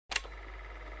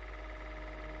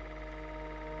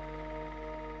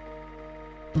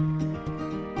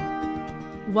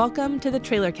Welcome to the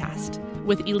Trailer Cast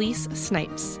with Elise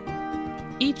Snipes.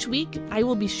 Each week, I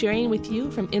will be sharing with you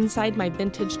from inside my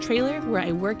vintage trailer where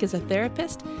I work as a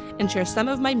therapist and share some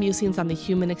of my musings on the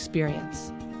human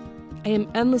experience. I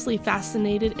am endlessly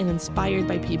fascinated and inspired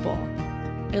by people.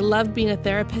 I love being a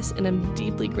therapist and am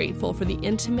deeply grateful for the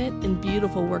intimate and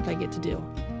beautiful work I get to do.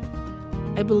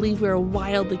 I believe we are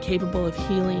wildly capable of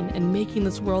healing and making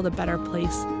this world a better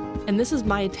place, and this is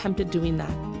my attempt at doing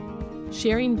that.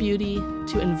 Sharing beauty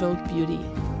to invoke beauty.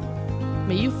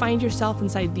 May you find yourself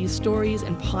inside these stories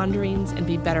and ponderings and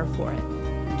be better for it.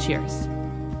 Cheers.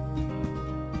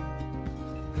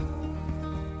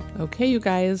 Okay, you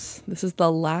guys, this is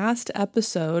the last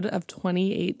episode of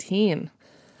 2018.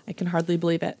 I can hardly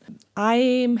believe it.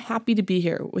 I'm happy to be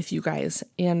here with you guys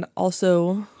and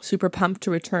also super pumped to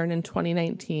return in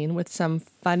 2019 with some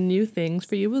fun new things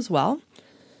for you as well.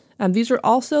 These are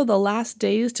also the last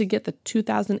days to get the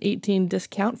 2018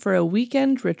 discount for a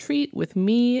weekend retreat with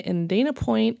me in Dana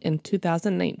Point in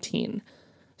 2019.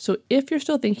 So if you're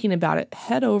still thinking about it,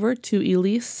 head over to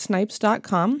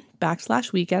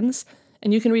elisesnipes.com/weekends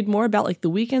and you can read more about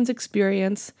the weekend's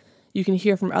experience. You can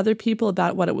hear from other people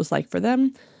about what it was like for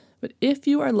them. But if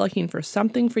you are looking for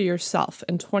something for yourself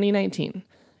in 2019,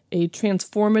 a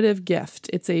transformative gift,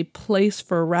 it's a place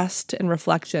for rest and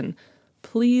reflection,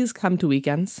 please come to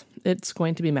Weekends. It's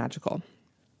going to be magical.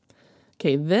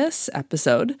 Okay, this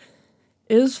episode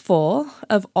is full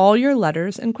of all your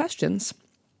letters and questions.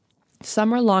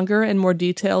 Some are longer and more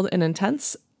detailed and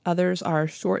intense. Others are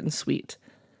short and sweet.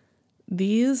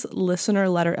 These listener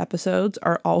letter episodes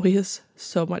are always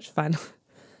so much fun.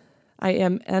 I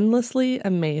am endlessly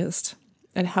amazed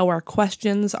at how our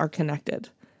questions are connected,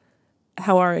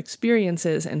 how our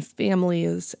experiences and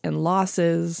families and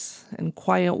losses and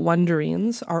quiet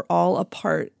wonderings are all a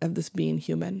part of this being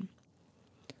human.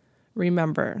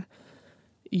 Remember,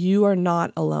 you are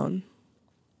not alone,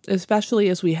 especially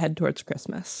as we head towards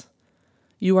Christmas.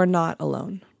 You are not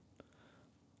alone.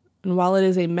 And while it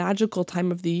is a magical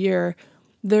time of the year,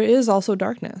 there is also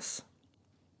darkness.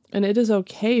 And it is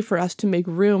okay for us to make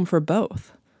room for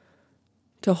both,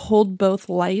 to hold both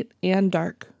light and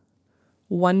dark,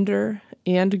 wonder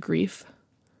and grief.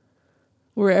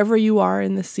 Wherever you are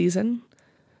in this season,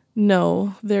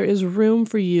 know there is room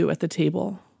for you at the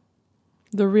table,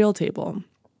 the real table.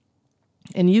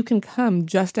 And you can come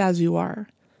just as you are,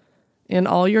 in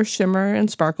all your shimmer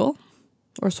and sparkle,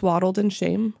 or swaddled in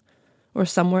shame, or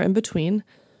somewhere in between.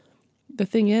 The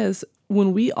thing is,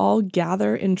 when we all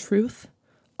gather in truth,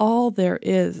 all there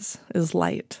is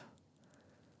light.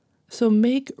 So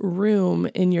make room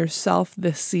in yourself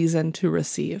this season to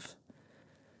receive.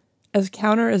 As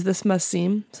counter as this must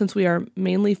seem, since we are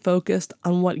mainly focused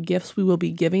on what gifts we will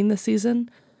be giving this season,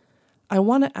 I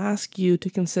want to ask you to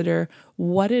consider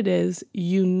what it is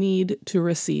you need to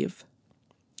receive.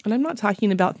 And I'm not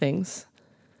talking about things.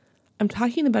 I'm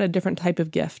talking about a different type of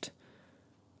gift.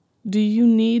 Do you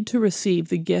need to receive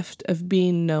the gift of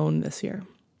being known this year?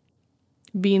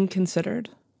 Being considered?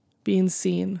 Being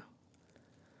seen?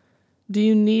 Do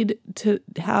you need to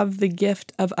have the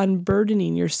gift of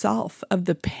unburdening yourself of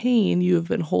the pain you have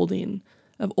been holding,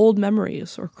 of old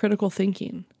memories or critical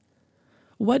thinking?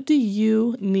 What do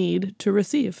you need to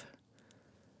receive?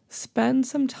 Spend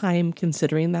some time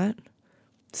considering that.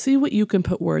 See what you can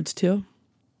put words to.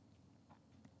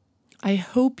 I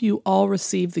hope you all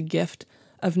receive the gift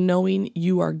of knowing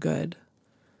you are good.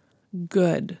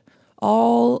 Good.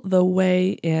 All the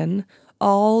way in,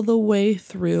 all the way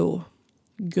through.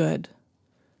 Good.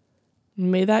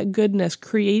 May that goodness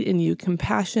create in you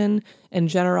compassion and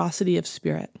generosity of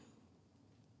spirit.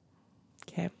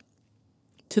 Okay.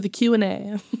 To the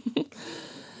Q&A.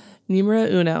 Numero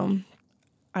uno.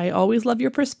 I always love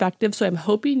your perspective, so I'm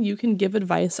hoping you can give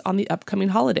advice on the upcoming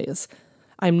holidays.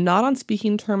 I'm not on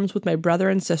speaking terms with my brother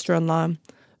and sister-in-law,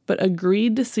 but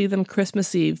agreed to see them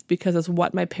Christmas Eve because it's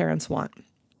what my parents want.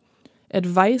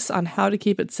 Advice on how to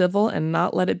keep it civil and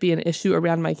not let it be an issue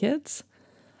around my kids?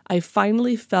 I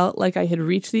finally felt like I had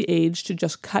reached the age to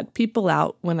just cut people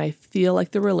out when I feel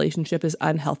like the relationship is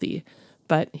unhealthy,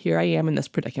 but here I am in this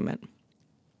predicament.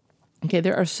 Okay,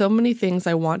 there are so many things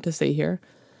I want to say here.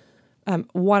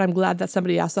 One, I'm glad that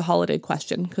somebody asked a holiday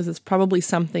question because it's probably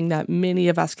something that many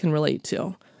of us can relate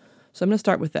to. So I'm going to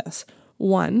start with this.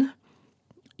 One,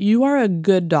 you are a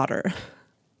good daughter.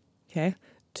 Okay.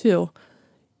 Two,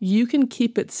 you can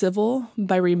keep it civil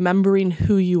by remembering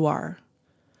who you are.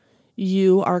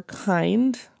 You are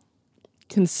kind,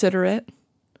 considerate,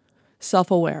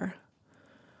 self-aware.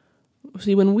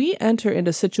 See, when we enter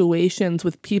into situations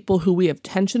with people who we have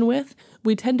tension with,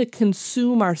 we tend to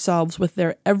consume ourselves with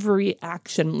their every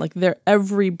action, like their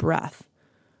every breath.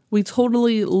 We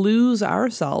totally lose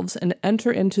ourselves and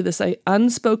enter into this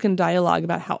unspoken dialogue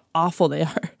about how awful they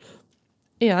are.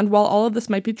 And while all of this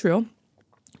might be true,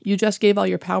 you just gave all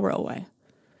your power away.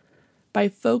 By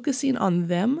focusing on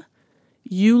them,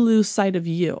 you lose sight of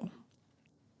you.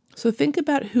 So think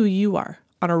about who you are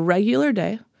on a regular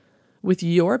day with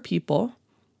your people.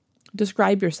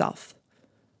 Describe yourself.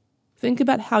 Think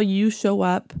about how you show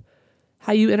up,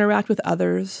 how you interact with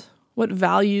others, what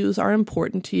values are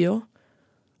important to you,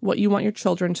 what you want your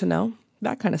children to know,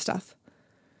 that kind of stuff.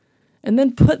 And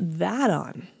then put that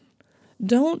on.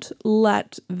 Don't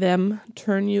let them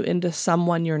turn you into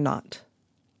someone you're not.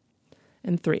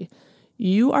 And 3,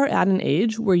 you are at an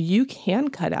age where you can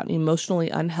cut out emotionally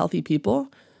unhealthy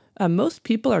people. Most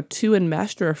people are too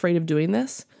enmeshed or afraid of doing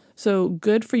this. So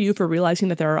good for you for realizing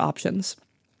that there are options.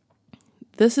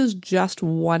 This is just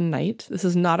one night. This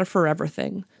is not a forever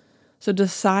thing. So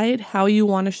decide how you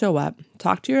want to show up,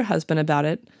 talk to your husband about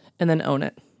it, and then own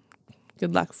it.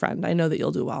 Good luck, friend. I know that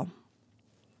you'll do well.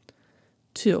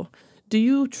 2, do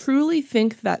you truly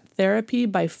think that therapy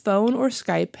by phone or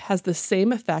Skype has the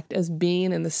same effect as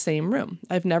being in the same room?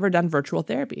 I've never done virtual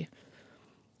therapy.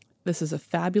 This is a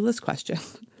fabulous question.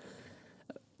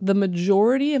 The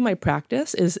majority of my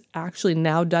practice is actually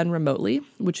now done remotely,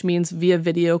 which means via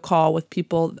video call with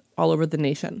people all over the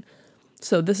nation.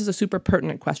 So this is a super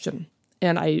pertinent question.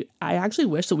 And I actually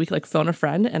wish that we could phone a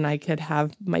friend and I could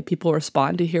have my people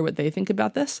respond to hear what they think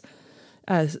about this.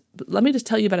 Let me just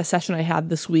tell you about a session I had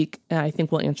this week, and I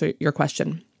think will answer your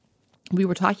question. We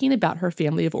were talking about her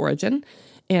family of origin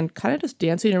and kind of just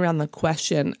dancing around the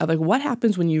question of what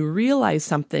happens when you realize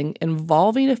something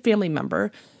involving a family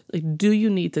member. Do you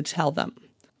need to tell them?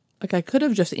 I could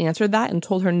have just answered that and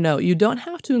told her, no, you don't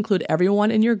have to include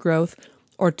everyone in your growth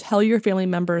or tell your family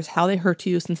members how they hurt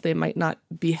you since they might not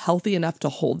be healthy enough to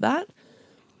hold that.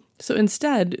 So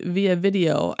instead, via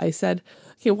video, I said,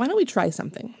 okay, why don't we try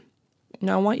something?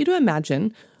 Now, I want you to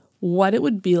imagine what it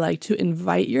would be like to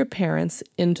invite your parents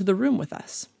into the room with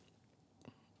us.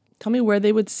 Tell me where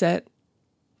they would sit.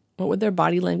 What would their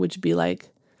body language be like?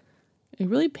 And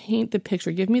really paint the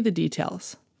picture. Give me the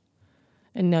details.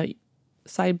 And now,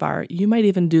 sidebar, you might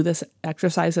even do this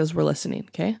exercise as we're listening,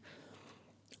 okay?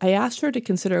 I asked her to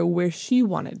consider where she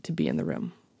wanted to be in the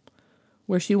room,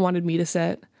 where she wanted me to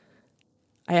sit.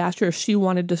 I asked her if she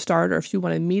wanted to start or if she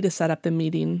wanted me to set up the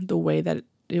meeting the way that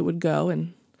it would go.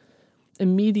 And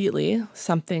immediately,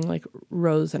 something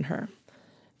rose in her.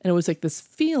 And it was this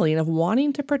feeling of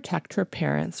wanting to protect her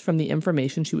parents from the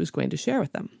information she was going to share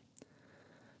with them.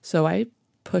 So I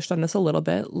pushed on this a little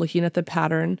bit, looking at the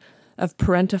pattern of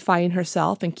parentifying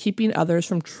herself and keeping others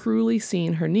from truly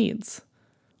seeing her needs.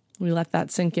 We let that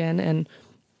sink in, and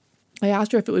I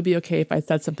asked her if it would be okay if I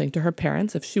said something to her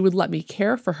parents, if she would let me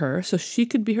care for her so she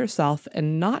could be herself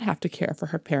and not have to care for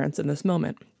her parents in this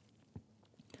moment.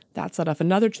 That set off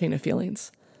another chain of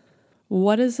feelings.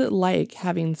 What is it like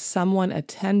having someone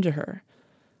attend to her?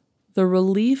 The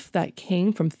relief that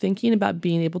came from thinking about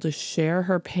being able to share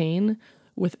her pain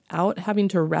without having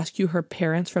to rescue her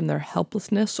parents from their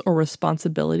helplessness or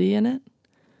responsibility in it.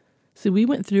 See, we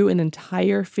went through an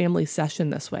entire family session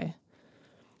this way,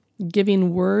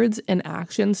 giving words and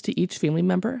actions to each family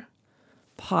member,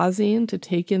 pausing to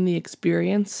take in the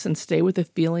experience and stay with the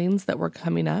feelings that were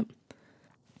coming up.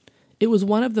 It was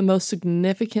one of the most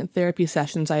significant therapy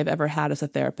sessions I have ever had as a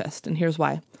therapist, and here's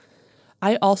why.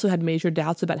 I also had major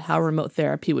doubts about how remote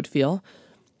therapy would feel,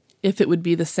 if it would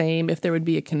be the same, if there would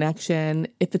be a connection,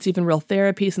 if it's even real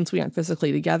therapy since we aren't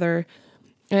physically together.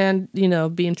 And,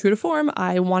 being true to form,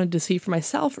 I wanted to see for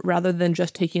myself rather than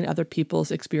just taking other people's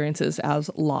experiences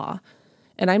as law.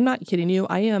 And I'm not kidding you,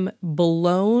 I am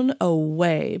blown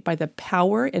away by the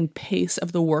power and pace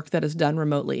of the work that is done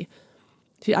remotely.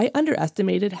 See, I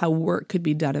underestimated how work could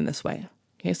be done in this way.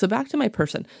 Okay, so back to my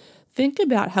person. Think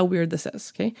about how weird this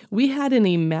is, okay? We had an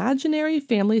imaginary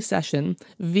family session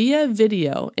via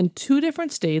video in 2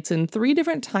 different states in 3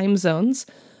 different time zones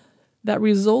that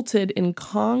resulted in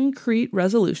concrete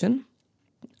resolution,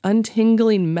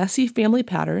 untangling messy family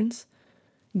patterns,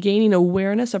 gaining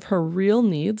awareness of her real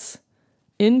needs,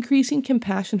 increasing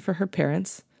compassion for her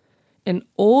parents, and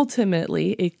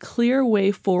ultimately a clear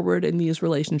way forward in these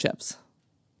relationships.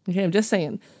 Okay, I'm just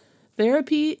saying,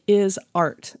 therapy is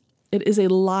art. It is a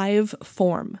live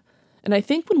form. And I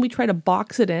think when we try to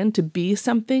box it in to be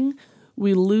something,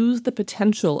 we lose the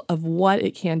potential of what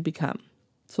it can become.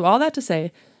 So all that to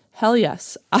say, hell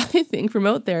yes, I think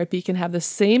remote therapy can have the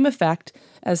same effect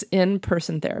as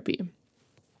in-person therapy.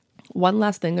 One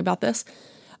last thing about this.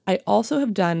 I also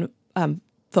have done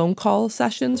phone call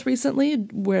sessions recently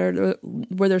where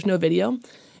there's no video.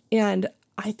 And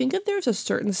I think that there's a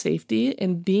certain safety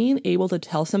in being able to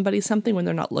tell somebody something when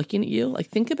they're not looking at you. Like,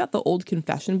 think about the old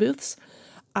confession booths.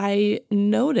 I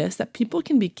notice that people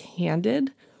can be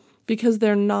candid because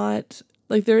they're not,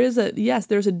 like, there's a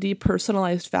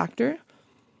depersonalized factor,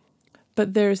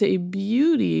 but there's a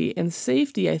beauty and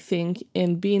safety, I think,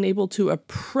 in being able to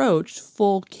approach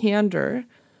full candor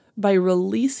by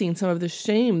releasing some of the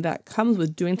shame that comes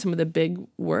with doing some of the big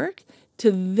work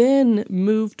to then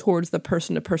move towards the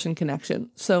person-to-person connection.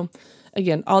 So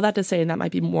again, all that to say, and that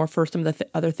might be more for some of the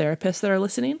other therapists that are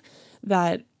listening,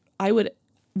 that I would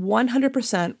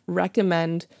 100%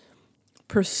 recommend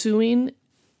pursuing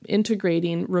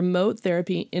integrating remote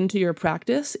therapy into your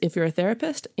practice if you're a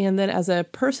therapist. And then as a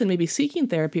person maybe seeking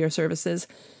therapy or services,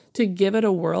 to give it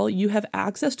a whirl. You have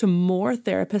access to more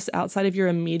therapists outside of your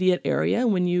immediate area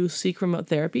when you seek remote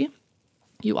therapy.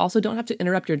 You also don't have to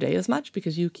interrupt your day as much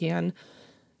because you can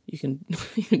do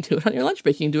it on your lunch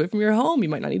break. You can do it from your home. You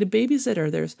might not need a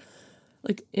babysitter. There's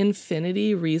like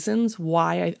infinity reasons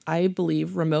why I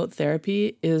believe remote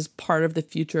therapy is part of the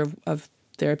future of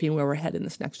therapy and where we're headed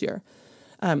this next year.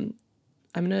 I'm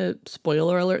going to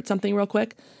spoiler alert something real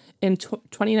quick. In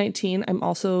 2019, I'm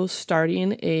also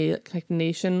starting a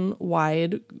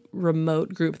nationwide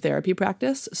remote group therapy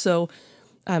practice. So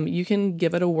you can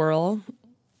give it a whirl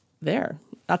there.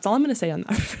 That's all I'm going to say on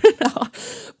that for now.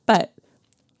 But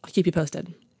I'll keep you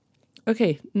posted.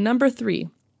 Okay, number 3.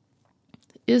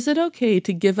 Is it okay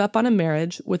to give up on a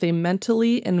marriage with a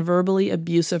mentally and verbally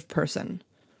abusive person?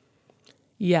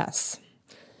 Yes.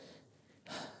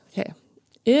 Okay.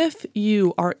 If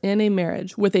you are in a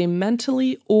marriage with a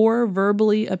mentally or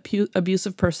verbally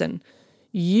abusive person,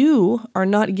 you are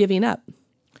not giving up.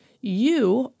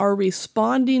 You are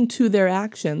responding to their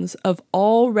actions of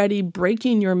already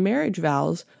breaking your marriage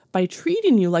vows by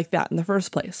treating you like that in the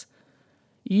first place.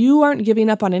 You aren't giving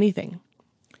up on anything.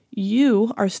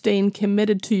 You are staying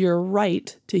committed to your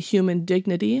right to human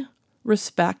dignity,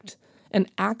 respect,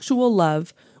 and actual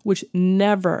love, which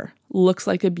never looks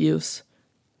like abuse.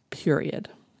 Period.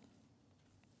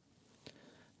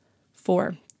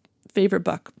 4, favorite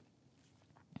book.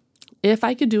 If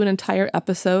I could do an entire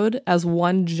episode as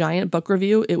one giant book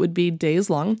review, it would be days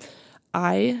long.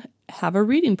 I have a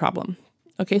reading problem.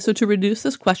 Okay, so to reduce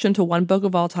this question to one book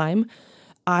of all time,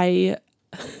 I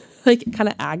kind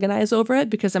of agonize over it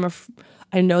because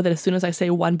I know that as soon as I say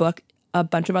one book, a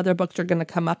bunch of other books are going to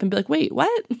come up and be like, wait,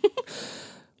 what?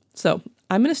 So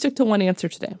I'm going to stick to one answer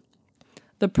today.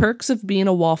 The Perks of Being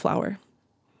a Wallflower.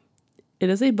 It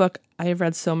is a book I have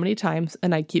read so many times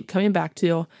and I keep coming back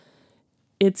to.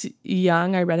 It's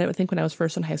young. I read it, I think, when I was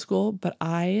first in high school, but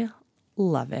I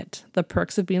love it. The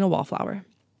Perks of Being a Wallflower.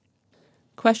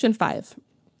 Question 5.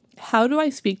 How do I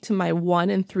speak to my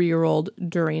 1 and 3-year-old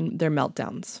during their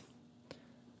meltdowns?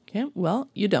 Okay, well,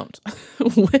 you don't.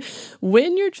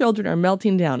 When your children are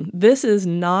melting down, this is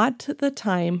not the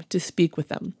time to speak with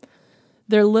them.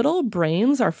 Their little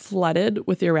brains are flooded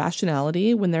with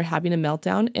irrationality when they're having a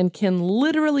meltdown and can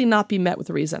literally not be met with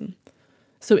reason.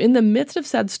 So in the midst of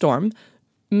said storm,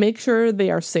 make sure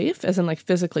they are safe, as in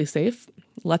physically safe.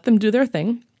 Let them do their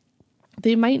thing.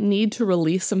 They might need to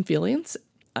release some feelings,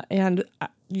 and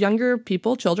younger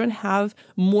people, children, have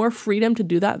more freedom to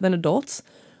do that than adults.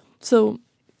 So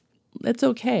it's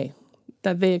okay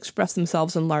that they express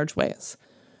themselves in large ways.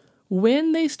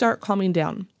 When they start calming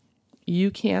down,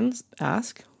 you can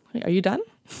ask, "Are you done?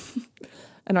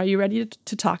 And are you ready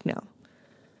to talk now?"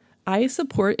 I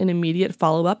support an immediate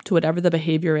follow-up to whatever the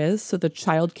behavior is so the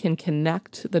child can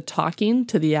connect the talking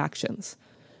to the actions.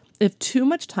 If too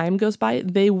much time goes by,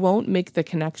 they won't make the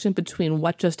connection between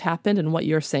what just happened and what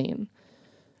you're saying.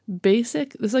 This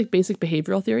is like basic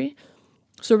behavioral theory.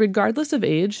 So regardless of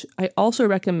age, I also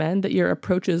recommend that your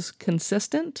approach is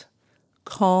consistent,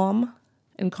 calm,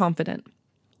 and confident.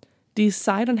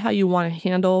 Decide on how you want to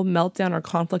handle meltdown or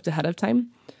conflict ahead of time.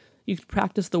 You can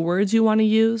practice the words you want to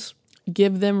use,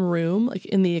 give them room,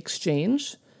 in the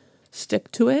exchange, stick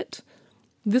to it.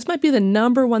 This might be the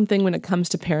number one thing when it comes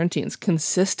to parenting is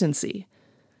consistency.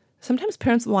 Sometimes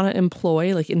parents want to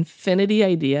employ infinity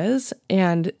ideas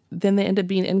and then they end up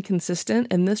being inconsistent,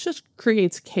 and this just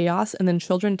creates chaos, and then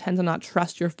children tend to not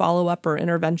trust your follow-up or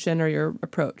intervention or your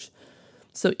approach.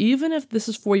 So even if this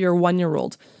is for your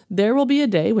 1-year-old, there will be a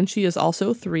day when she is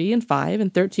also 3 and 5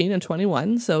 and 13 and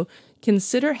 21. So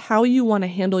consider how you want to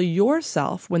handle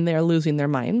yourself when they're losing their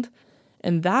mind,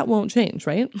 and that won't change,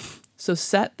 right? So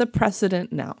set the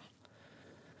precedent now.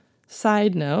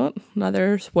 Side note,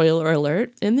 another spoiler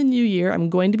alert, in the new year, I'm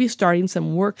going to be starting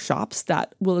some workshops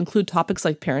that will include topics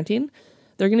like parenting.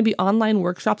 They're going to be online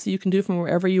workshops that you can do from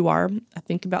wherever you are, I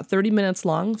think about 30 minutes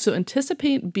long. So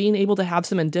anticipate being able to have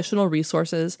some additional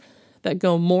resources that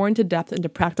go more into depth into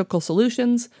practical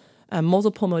solutions,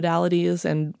 multiple modalities,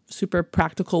 and super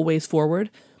practical ways forward.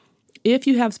 If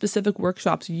you have specific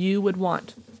workshops you would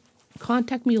want,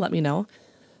 contact me, let me know.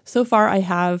 So far, I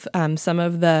have some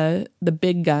of the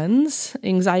big guns: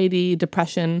 anxiety,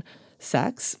 depression,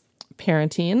 sex,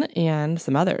 parenting, and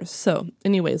some others. So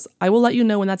anyways, I will let you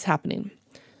know when that's happening.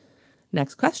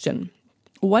 Next question.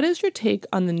 What is your take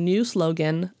on the new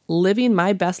slogan, living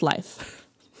my best life?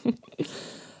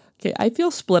 Okay, I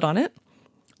feel split on it.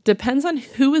 Depends on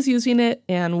who is using it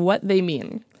and what they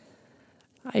mean.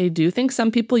 I do think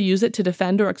some people use it to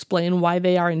defend or explain why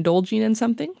they are indulging in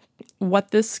something.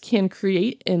 What this can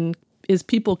create is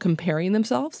people comparing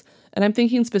themselves, and I'm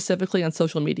thinking specifically on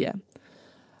social media.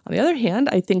 On the other hand,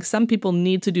 I think some people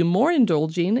need to do more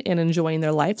indulging and enjoying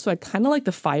their life, so I kind of like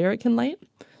the fire it can light.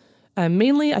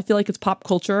 Mainly, I feel like it's pop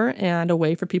culture and a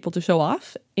way for people to show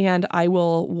off, and I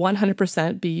will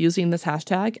 100% be using this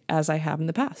hashtag as I have in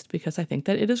the past because I think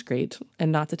that it is great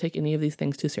and not to take any of these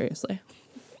things too seriously.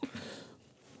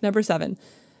 Number 7.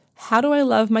 How do I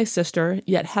love my sister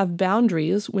yet have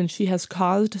boundaries when she has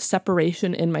caused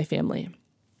separation in my family?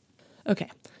 Okay,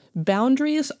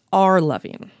 boundaries are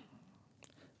loving.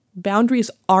 Boundaries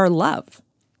are love.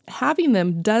 Having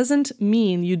them doesn't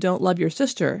mean you don't love your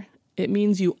sister. It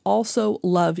means you also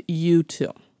love you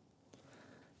too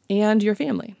and your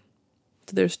family.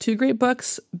 So there's 2 great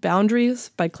books, Boundaries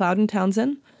by Cloud and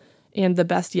Townsend and The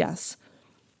Best Yes.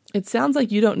 It sounds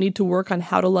like you don't need to work on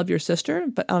how to love your sister,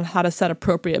 but on how to set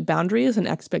appropriate boundaries and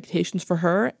expectations for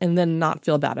her and then not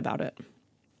feel bad about it.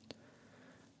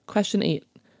 Question 8.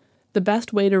 The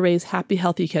best way to raise happy,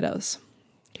 healthy kiddos.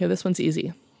 Okay, this one's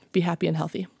easy. Be happy and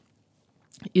healthy.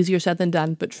 Easier said than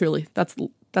done, but truly,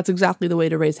 that's exactly the way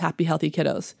to raise happy, healthy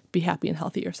kiddos. Be happy and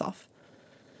healthy yourself.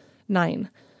 9.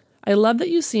 I love that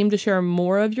you seem to share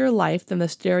more of your life than the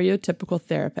stereotypical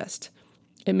therapist.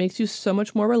 It makes you so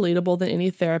much more relatable than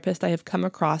any therapist I have come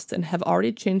across and have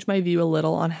already changed my view a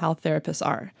little on how therapists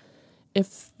are.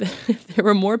 If there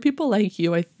were more people like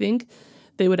you, I think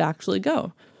they would actually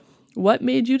go. What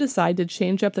made you decide to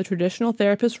change up the traditional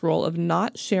therapist role of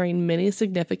not sharing many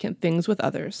significant things with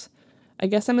others? I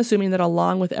guess I'm assuming that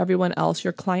along with everyone else,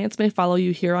 your clients may follow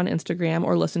you here on Instagram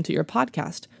or listen to your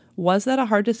podcast. Was that a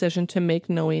hard decision to make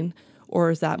knowing,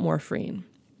 or is that more freeing?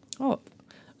 Oh,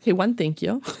 okay, one, thank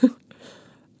you.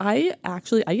 I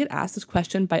get asked this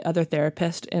question by other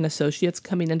therapists and associates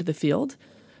coming into the field.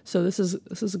 So this is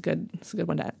a good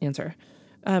one to answer.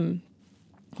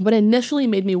 What initially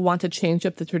made me want to change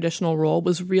up the traditional role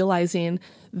was realizing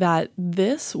that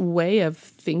this way of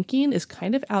thinking is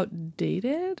kind of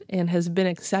outdated and has been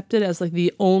accepted as like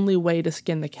the only way to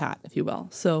skin the cat, if you will.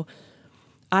 So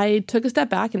I took a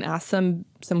step back and asked some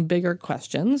bigger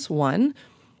questions. 1,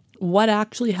 what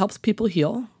actually helps people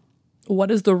heal?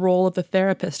 What is the role of the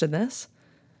therapist in this?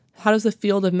 How does the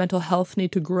field of mental health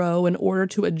need to grow in order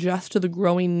to adjust to the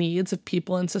growing needs of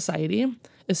people in society,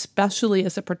 especially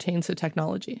as it pertains to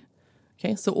technology?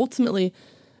 Okay, so ultimately,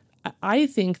 I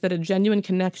think that a genuine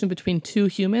connection between 2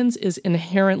 humans is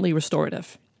inherently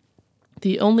restorative.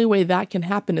 The only way that can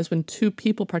happen is when 2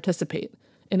 people participate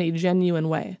in a genuine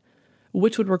way,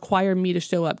 which would require me to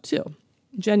show up too,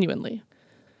 genuinely.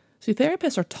 See,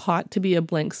 therapists are taught to be a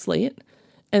blank slate,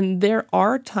 and there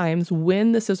are times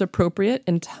when this is appropriate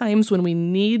and times when we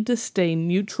need to stay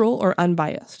neutral or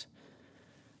unbiased.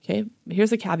 Okay,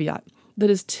 here's a caveat. That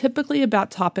is typically about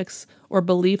topics or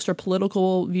beliefs or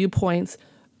political viewpoints,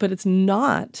 but it's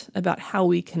not about how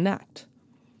we connect.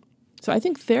 So I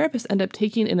think therapists end up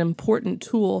taking an important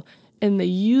tool and they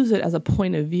use it as a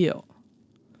point of view.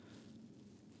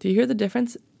 Do you hear the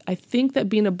difference? I think that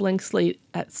being a blank slate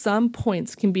at some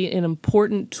points can be an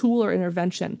important tool or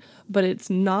intervention, but it's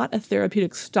not a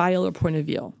therapeutic style or point of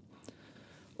view.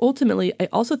 Ultimately, I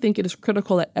also think it is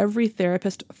critical that every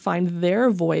therapist find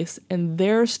their voice and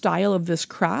their style of this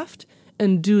craft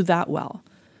and do that well.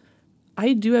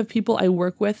 I do have people I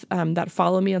work with that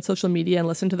follow me on social media and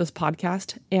listen to this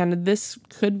podcast, and this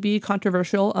could be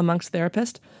controversial amongst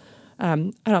therapists.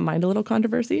 I don't mind a little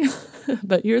controversy,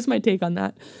 but here's my take on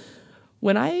that.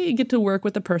 When I get to work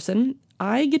with a person,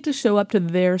 I get to show up to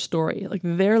their story, like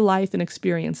their life and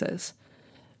experiences.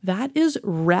 That is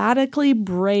radically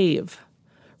brave.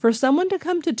 For someone to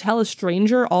come to tell a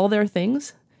stranger all their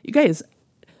things, you guys,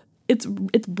 it's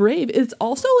brave. It's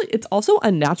also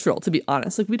unnatural, to be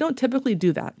honest. Like, we don't typically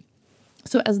do that.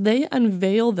 So as they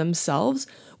unveil themselves,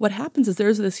 what happens is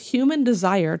there's this human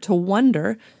desire to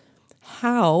wonder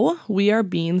how we are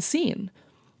being seen,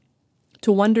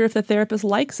 to wonder if the therapist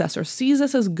likes us or sees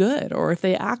us as good, or if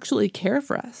they actually care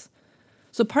for us.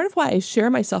 So part of why I share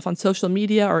myself on social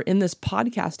media or in this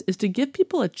podcast is to give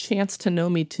people a chance to know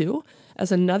me too,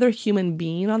 as another human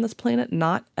being on this planet,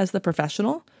 not as the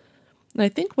professional. And I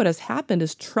think what has happened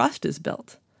is trust is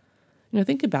built.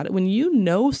 Think about it. When you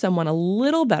know someone a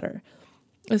little better,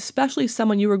 especially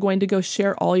someone you were going to go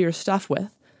share all your stuff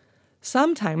with,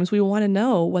 sometimes we want to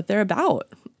know what they're about.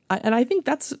 And I think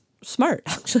that's smart,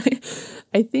 actually.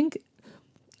 I think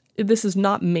this is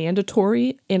not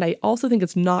mandatory, and I also think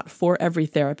it's not for every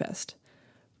therapist.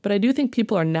 But I do think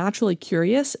people are naturally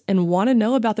curious and want to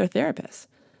know about their therapist.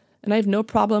 And I have no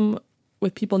problem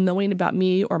with people knowing about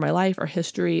me or my life or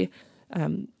history,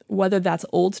 whether that's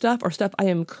old stuff or stuff I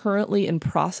am currently in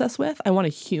process with. I want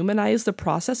to humanize the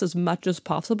process as much as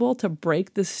possible to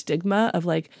break the stigma of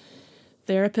like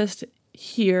therapist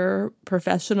here,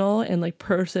 professional, and like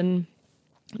person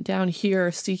down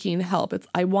here seeking help.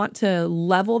 I want to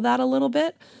level that a little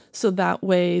bit so that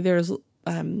way there's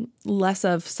less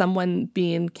of someone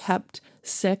being kept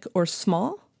sick or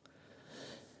small.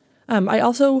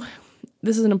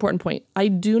 This is an important point. I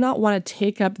do not want to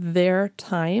take up their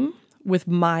time with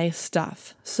my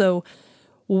stuff. So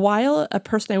while a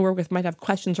person I work with might have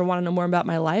questions or want to know more about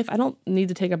my life, I don't need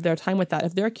to take up their time with that.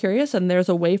 If they're curious and there's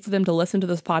a way for them to listen to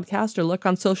this podcast or look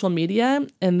on social media,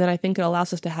 and then I think it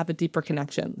allows us to have a deeper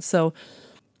connection. So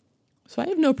I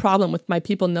have no problem with my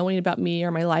people knowing about me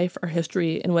or my life or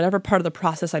history in whatever part of the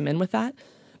process I'm in with that.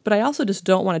 But I also just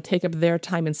don't want to take up their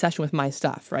time in session with my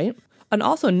stuff, right? And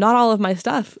also, not all of my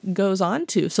stuff goes on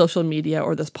to social media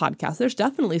or this podcast. There's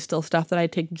definitely still stuff that I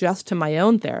take just to my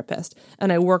own therapist,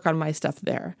 and I work on my stuff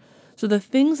there. So the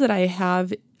things that I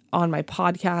have on my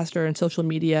podcast or in social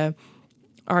media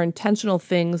are intentional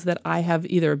things that I have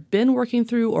either been working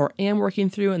through or am working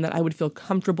through, and that I would feel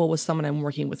comfortable with someone I'm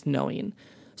working with knowing.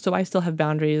 So I still have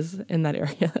boundaries in that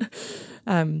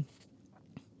area.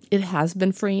 It has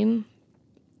been freeing,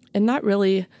 and not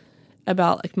really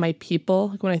about like my people.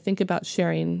 Like when I think about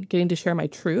getting to share my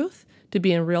truth, to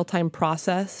be in real-time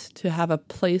process, to have a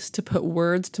place to put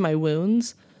words to my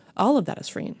wounds, all of that is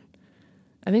freeing.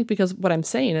 I think because what I'm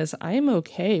saying is I am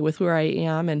okay with where I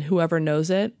am and whoever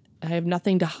knows it. I have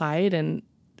nothing to hide, and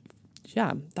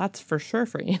yeah, that's for sure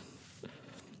freeing.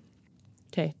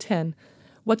 Okay, 10.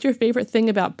 What's your favorite thing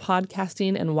about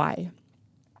podcasting and why?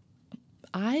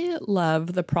 I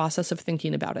love the process of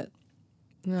thinking about it.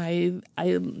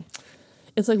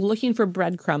 It's like looking for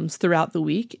breadcrumbs throughout the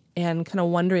week and kind of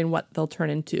wondering what they'll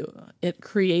turn into. It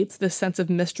creates this sense of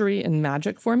mystery and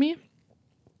magic for me.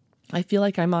 I feel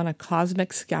like I'm on a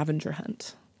cosmic scavenger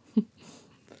hunt.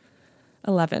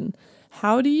 11.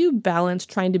 How do you balance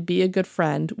trying to be a good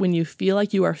friend when you feel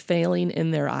like you are failing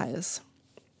in their eyes?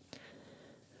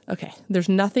 Okay, there's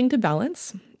nothing to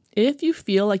balance. If you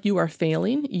feel like you are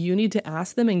failing, you need to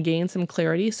ask them and gain some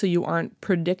clarity so you aren't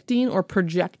predicting or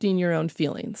projecting your own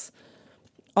feelings.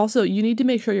 Also, you need to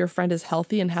make sure your friend is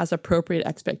healthy and has appropriate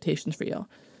expectations for you.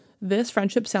 This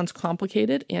friendship sounds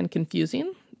complicated and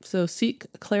confusing, so seek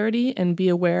clarity and be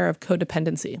aware of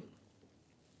codependency.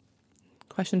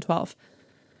 Question 12.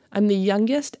 I'm the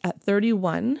youngest at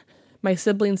 31. My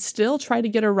siblings still try to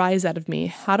get a rise out of me.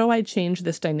 How do I change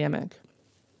this dynamic?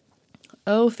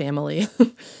 Oh, family.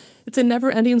 It's a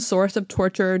never-ending source of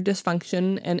torture,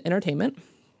 dysfunction, and entertainment.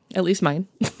 At least mine.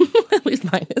 At least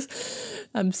mine is.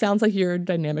 Sounds like your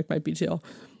dynamic might be too.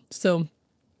 So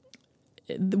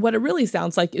what it really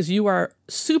sounds like is you are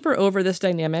super over this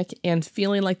dynamic and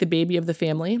feeling like the baby of the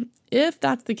family. If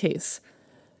that's the case,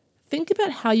 think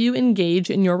about how you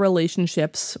engage in your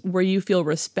relationships where you feel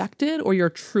respected or your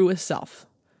truest self.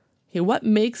 Okay, what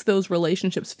makes those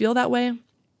relationships feel that way?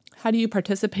 How do you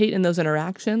participate in those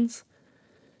interactions?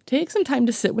 Take some time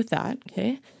to sit with that,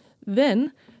 okay?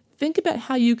 Then think about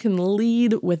how you can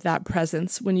lead with that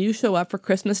presence when you show up for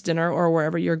Christmas dinner or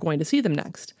wherever you're going to see them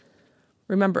next.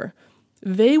 Remember,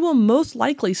 they will most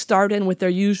likely start in with their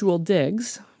usual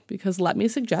digs, because let me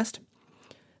suggest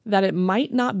that it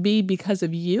might not be because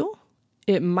of you.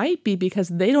 It might be because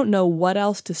they don't know what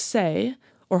else to say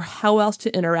or how else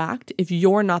to interact if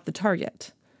you're not the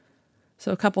target.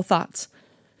 So a couple thoughts.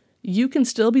 You can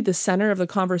still be the center of the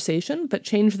conversation, but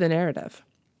change the narrative.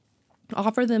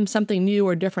 Offer them something new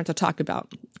or different to talk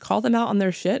about. Call them out on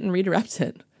their shit and redirect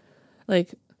it.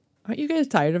 Like, aren't you guys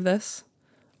tired of this?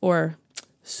 Or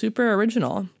super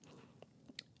original.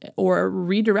 Or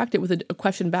redirect it with a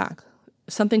question back.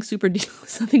 Something super deep,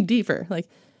 something deeper. Like,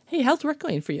 hey, how's work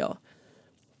going for you?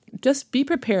 Just be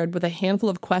prepared with a handful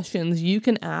of questions you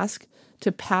can ask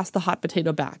to pass the hot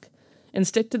potato back. And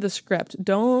stick to the script.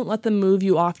 Don't let them move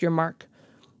you off your mark.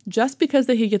 Just because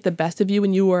they could get the best of you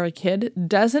when you were a kid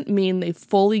doesn't mean they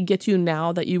fully get you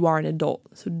now that you are an adult.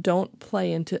 So don't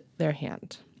play into their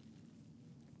hand.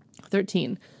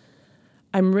 13.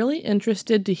 I'm really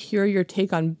interested to hear your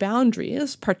take on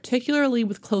boundaries, particularly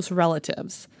with close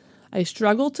relatives. I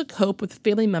struggle to cope with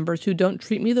family members who don't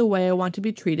treat me the way I want to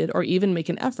be treated or even make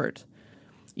an effort.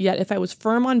 Yet if I was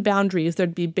firm on boundaries,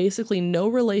 there'd be basically no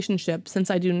relationship since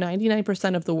I do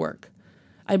 99% of the work.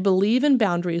 I believe in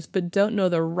boundaries, but don't know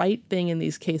the right thing in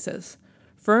these cases.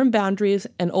 Firm boundaries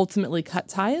and ultimately cut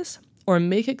ties, or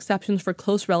make exceptions for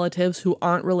close relatives who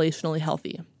aren't relationally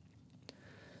healthy.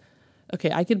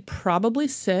 Okay, I could probably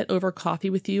sit over coffee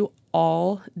with you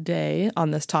all day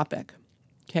on this topic.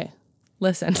 Okay,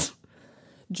 listen.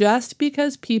 Just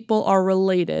because people are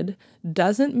related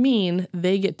doesn't mean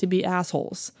they get to be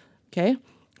assholes. Okay?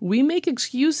 We make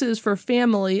excuses for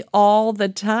family all the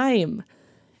time.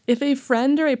 If a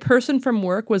friend or a person from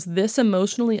work was this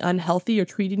emotionally unhealthy or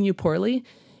treating you poorly,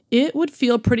 it would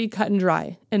feel pretty cut and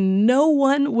dry, and no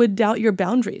one would doubt your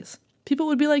boundaries. People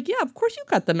would be like, yeah, of course you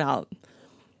cut them out.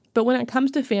 But when it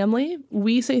comes to family,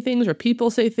 we say things or people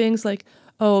say things like,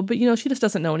 oh, but she just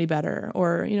doesn't know any better.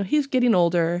 Or, he's getting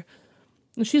older.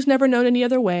 She's never known any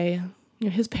other way.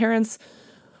 His parents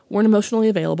weren't emotionally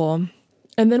available.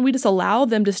 And then we just allow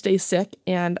them to stay sick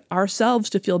and ourselves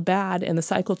to feel bad and the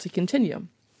cycle to continue.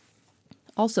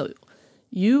 Also,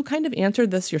 you kind of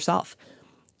answered this yourself.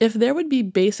 If there would be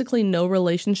basically no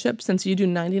relationship since you do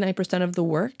 99% of the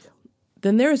work,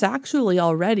 then there is actually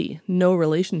already no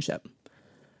relationship.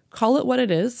 Call it what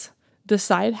it is,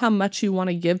 decide how much you want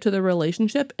to give to the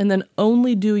relationship, and then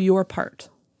only do your part.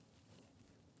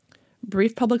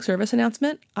 Brief public service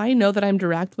announcement. I know that I'm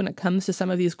direct when it comes to some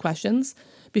of these questions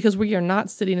because we are not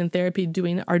sitting in therapy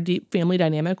doing our deep family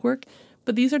dynamic work,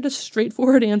 but these are just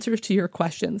straightforward answers to your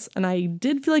questions. And I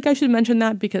did feel like I should mention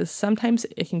that because sometimes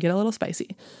it can get a little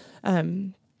spicy.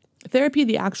 Therapy,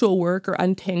 the actual work or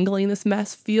untangling this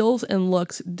mess, feels and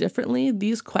looks differently.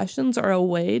 These questions are a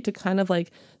way to kind of like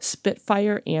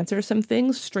spitfire answer some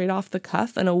things straight off the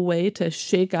cuff and a way to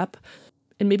shake up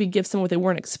and maybe give someone what they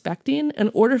weren't expecting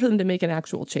in order for them to make an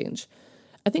actual change.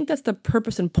 I think that's the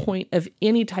purpose and point of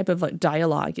any type of like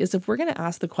dialogue is if we're going to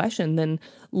ask the question, then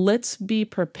let's be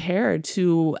prepared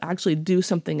to actually do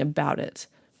something about it.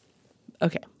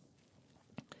 Okay.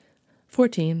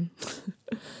 14.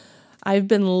 I've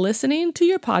been listening to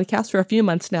your podcast for a few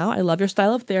months now. I love your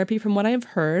style of therapy from what I've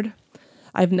heard.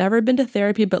 I've never been to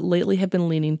therapy, but lately have been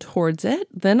leaning towards it.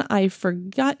 Then I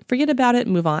forget about it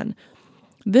and move on.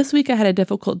 This week I had a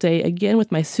difficult day again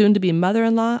with my soon-to-be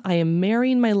mother-in-law. I am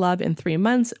marrying my love in 3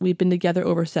 months. We've been together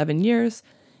over 7 years.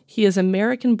 He is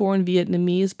American-born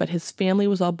Vietnamese, but his family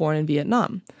was all born in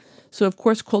Vietnam. So of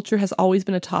course, culture has always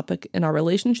been a topic in our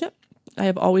relationship. I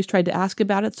have always tried to ask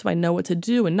about it so I know what to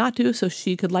do and not do so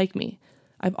she could like me.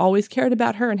 I've always cared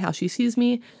about her and how she sees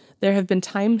me. There have been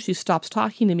times she stops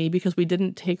talking to me because we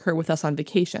didn't take her with us on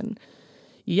vacation.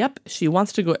 Yep, she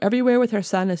wants to go everywhere with her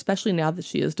son, especially now that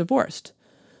she is divorced.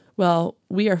 Well,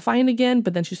 we are fine again,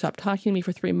 but then she stopped talking to me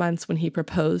for 3 months when he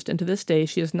proposed, and to this day,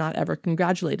 she has not ever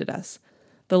congratulated us.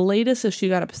 The latest is she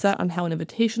got upset on how an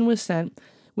invitation was sent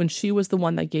when she was the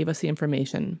one that gave us the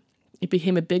information. It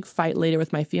became a big fight later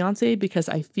with my fiancé because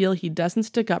I feel he doesn't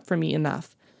stick up for me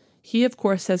enough. He, of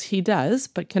course, says he does,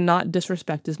 but cannot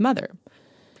disrespect his mother.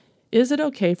 Is it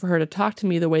okay for her to talk to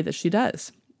me the way that she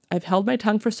does? I've held my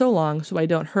tongue for so long so I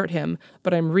don't hurt him,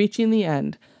 but I'm reaching the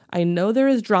end. I know there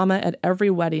is drama at every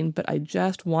wedding, but I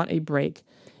just want a break.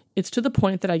 It's to the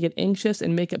point that I get anxious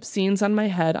and make up scenes on my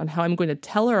head on how I'm going to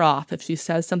tell her off if she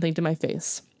says something to my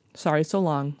face. Sorry so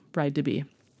long, bride-to-be.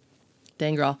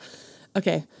 Dang girl.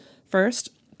 Okay, first,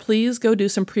 please go do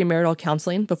some premarital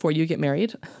counseling before you get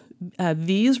married.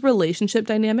 These relationship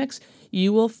dynamics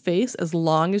you will face as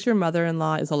long as your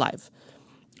mother-in-law is alive.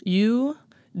 You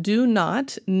do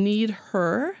not need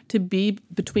her to be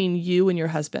between you and your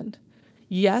husband.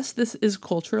 Yes, this is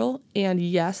cultural, and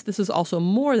yes, this is also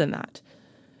more than that.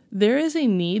 There is a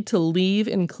need to leave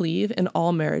and cleave in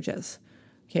all marriages.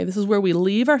 Okay, this is where we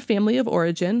leave our family of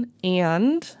origin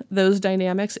and those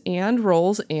dynamics and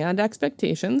roles and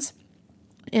expectations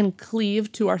and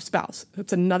cleave to our spouse.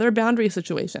 It's another boundary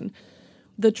situation.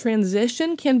 The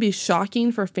transition can be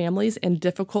shocking for families and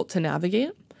difficult to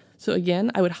navigate. So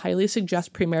again, I would highly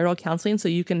suggest premarital counseling so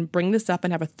you can bring this up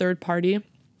and have a third party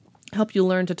help you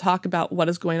learn to talk about what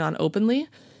is going on openly,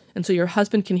 and so your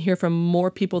husband can hear from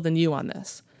more people than you on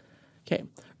this. Okay,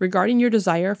 regarding your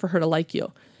desire for her to like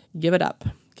you, give it up.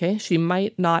 Okay. She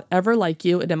might not ever like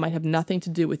you, and it might have nothing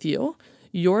to do with you.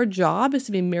 Your job is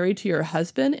to be married to your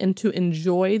husband and to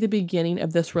enjoy the beginning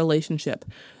of this relationship.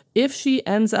 If she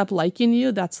ends up liking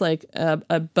you, that's like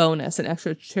a bonus, an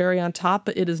extra cherry on top,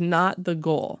 but it is not the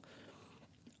goal.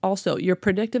 Also, your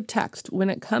predictive text when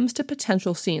it comes to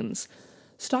potential scenes.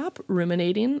 Stop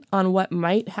ruminating on what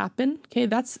might happen. Okay,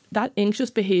 that anxious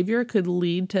behavior could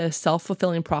lead to a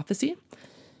self-fulfilling prophecy.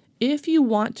 If you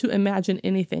want to imagine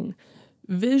anything,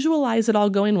 visualize it all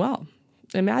going well.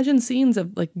 Imagine scenes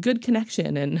of like good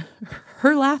connection and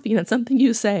her laughing at something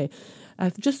you say.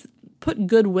 Just put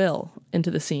goodwill into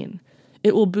the scene.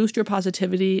 It will boost your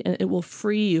positivity and it will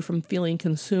free you from feeling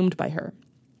consumed by her.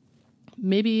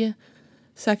 Maybe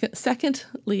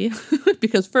secondly,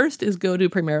 because first is go to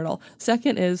premarital.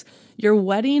 Second is your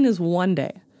wedding is one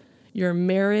day. Your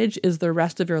marriage is the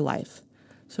rest of your life.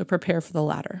 So prepare for the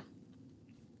latter.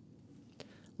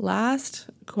 Last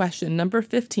question, number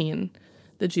 15,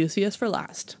 the juiciest for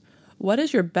last. What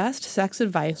is your best sex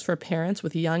advice for parents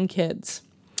with young kids?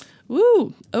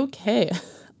 Woo, okay.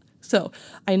 So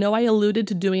I know I alluded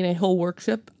to doing a whole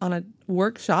workshop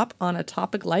on a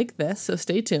topic like this, so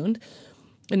stay tuned.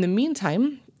 In the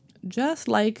meantime, just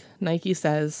like Nike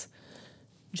says,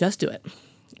 just do it.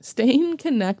 Staying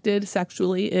connected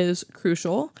sexually is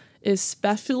crucial,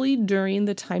 especially during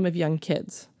the time of young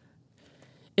kids.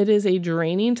 It is a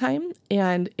draining time,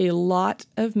 and a lot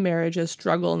of marriages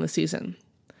struggle in the season.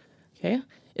 Okay?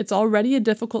 It's already a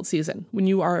difficult season. When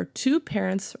you are two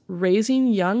parents raising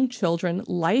young children,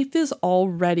 life is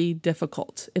already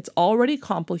difficult. It's already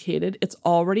complicated. It's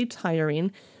already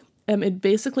tiring. It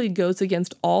basically goes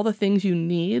against all the things you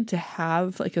need to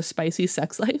have like a spicy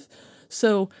sex life.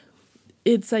 So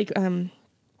it's like,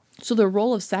 so the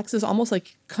role of sex is almost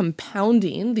like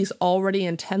compounding these already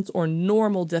intense or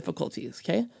normal difficulties,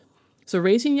 okay? So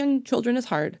raising young children is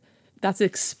hard. That's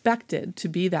expected to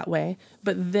be that way.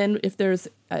 But then if there's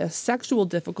a sexual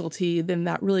difficulty, then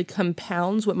that really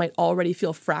compounds what might already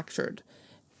feel fractured.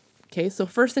 Okay, so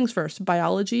first things first,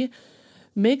 biology.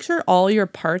 Make sure all your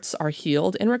parts are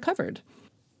healed and recovered.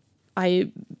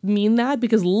 I mean that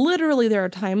because literally there are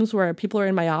times where people are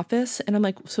in my office and I'm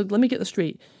like, so let me get this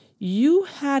straight. You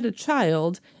had a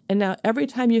child and now every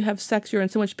time you have sex, you're in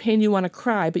so much pain you want to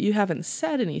cry, but you haven't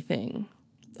said anything.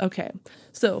 Okay,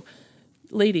 so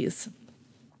ladies,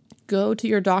 go to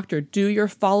your doctor, do your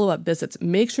follow-up visits,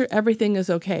 make sure everything is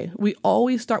okay. We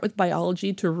always start with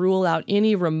biology to rule out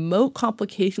any remote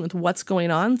complication with what's going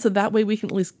on, so that way we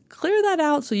can at least clear that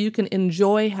out so you can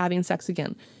enjoy having sex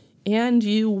again. And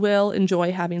you will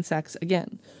enjoy having sex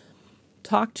again.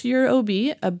 Talk to your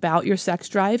OB about your sex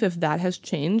drive if that has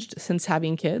changed since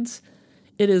having kids.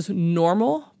 It is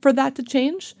normal for that to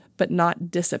change, but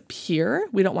not disappear.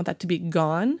 We don't want that to be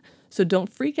gone. So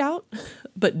don't freak out,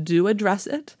 but do address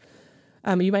it.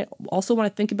 You might also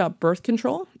want to think about birth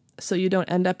control so you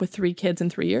don't end up with 3 kids in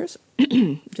 3 years.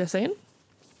 Just saying.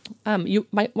 You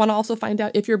might want to also find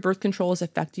out if your birth control is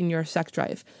affecting your sex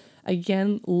drive.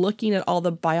 Again, looking at all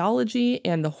the biology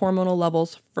and the hormonal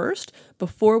levels first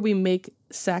before we make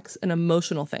sex an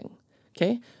emotional thing.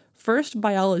 Okay? First,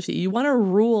 biology. You want to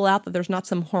rule out that there's not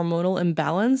some hormonal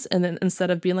imbalance, and then instead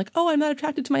of being like, oh, I'm not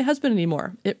attracted to my husband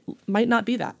anymore, it might not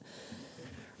be that.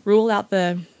 Rule out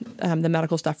the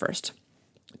medical stuff first.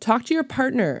 Talk to your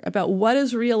partner about what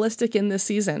is realistic in this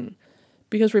season.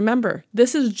 Because remember,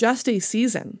 this is just a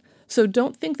season. So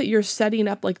don't think that you're setting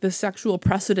up like the sexual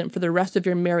precedent for the rest of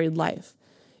your married life.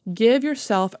 Give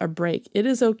yourself a break. It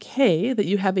is okay that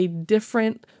you have a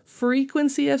different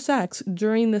frequency of sex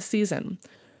during this season.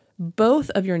 Both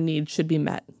of your needs should be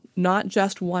met, not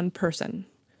just one person.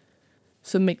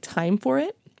 So make time for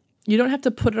it. You don't have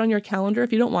to put it on your calendar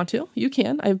if you don't want to. You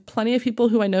can. I have plenty of people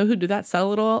who I know who do that, set a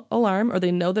little alarm, or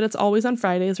they know that it's always on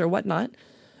Fridays or whatnot.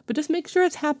 But just make sure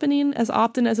it's happening as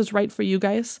often as is right for you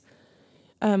guys.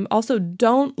 Also,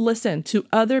 don't listen to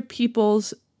other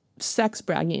people's sex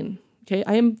bragging. Okay,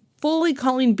 I am fully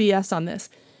calling BS on this.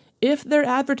 If they're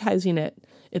advertising it,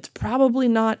 it's probably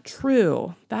not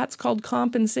true. That's called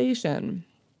compensation.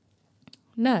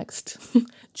 Next,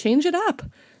 change it up.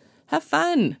 Have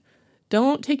fun.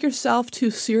 Don't take yourself too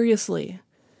seriously.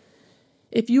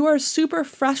 If you are super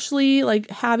freshly like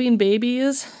having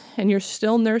babies and you're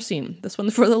still nursing, this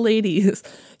one's for the ladies,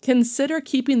 consider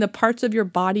keeping the parts of your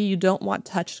body you don't want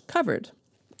touched covered.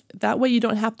 That way you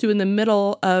don't have to, in the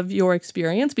middle of your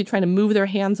experience, be trying to move their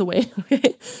hands away.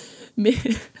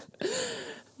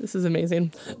 This is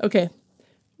amazing. Okay.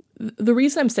 The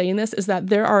reason I'm saying this is that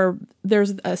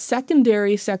there's a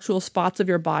secondary sexual spots of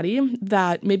your body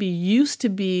that maybe used to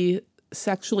be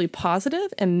sexually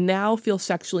positive and now feel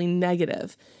sexually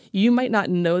negative. You might not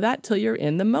know that till you're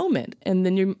in the moment, and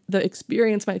then the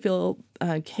experience might feel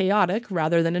chaotic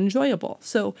rather than enjoyable.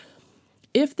 So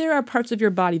if there are parts of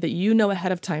your body that you know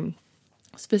ahead of time,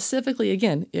 specifically,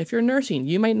 again, if you're nursing,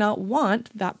 you might not want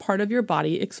that part of your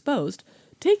body exposed.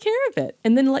 Take care of it,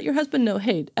 and then let your husband know,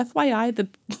 hey, FYI,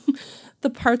 the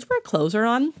parts where clothes are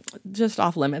on, just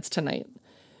off limits tonight.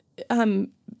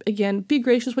 Again, be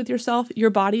gracious with yourself. Your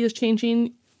body is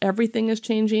changing. Everything is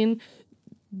changing.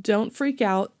 Don't freak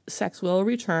out. Sex will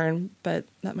return, but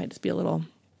that might just be a little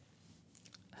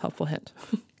helpful hint.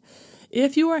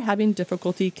 If you are having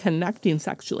difficulty connecting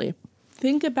sexually,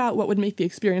 think about what would make the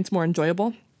experience more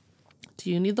enjoyable.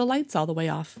 Do you need the lights all the way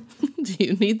off? Do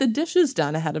you need the dishes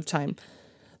done ahead of time?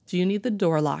 Do you need the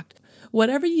door locked?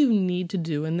 Whatever you need to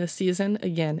do in this season,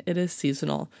 again, it is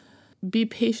seasonal. Be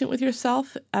patient with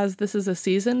yourself as this is a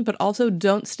season, but also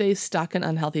don't stay stuck in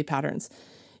unhealthy patterns.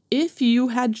 If you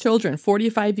had children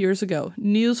 45 years ago,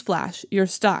 newsflash, you're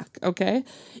stuck, okay?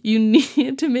 You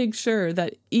need to make sure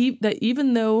that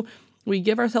even though we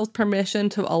give ourselves permission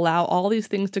to allow all these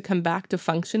things to come back to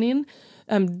functioning,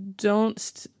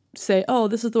 don't say, oh,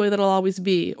 this is the way that it'll always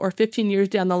be. Or 15 years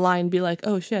down the line, be like,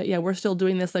 oh shit, yeah, we're still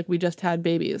doing this like we just had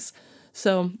babies.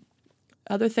 So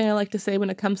other thing I like to say when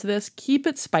it comes to this, keep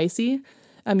it spicy.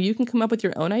 You can come up with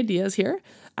your own ideas here.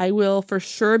 I will for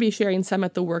sure be sharing some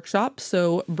at the workshop,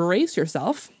 so brace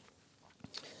yourself.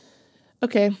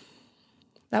 Okay,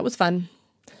 that was fun.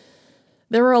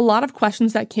 There were a lot of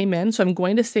questions that came in, so I'm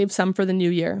going to save some for the new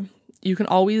year. You can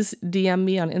always DM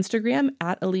me on Instagram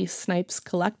at Elise Snipes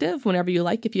Collective whenever you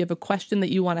like if you have a question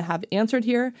that you want to have answered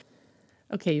here.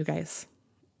 Okay, you guys,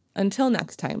 until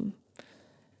next time,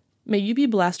 may you be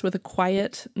blessed with a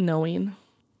quiet knowing,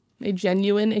 a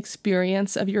genuine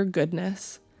experience of your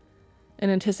goodness, an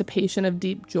anticipation of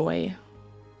deep joy,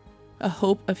 a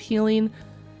hope of healing,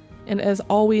 and as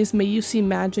always, may you see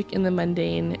magic in the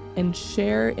mundane and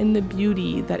share in the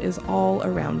beauty that is all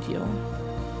around you.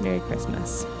 Merry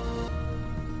Christmas.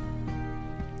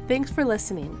 Thanks for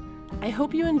listening. I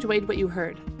hope you enjoyed what you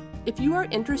heard. If you are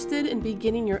interested in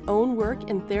beginning your own work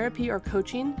in therapy or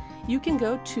coaching, you can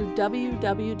go to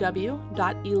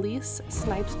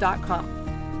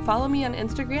www.elisesnipes.com. Follow me on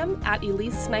Instagram at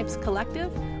Elise Snipes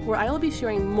Collective, where I will be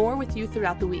sharing more with you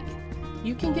throughout the week.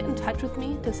 You can get in touch with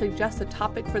me to suggest a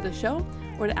topic for the show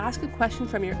or to ask a question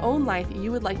from your own life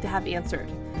you would like to have answered.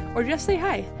 Or just say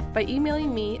hi by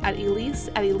emailing me at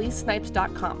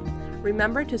elise@elisesnipes.com.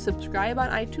 Remember to subscribe on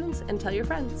iTunes and tell your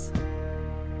friends.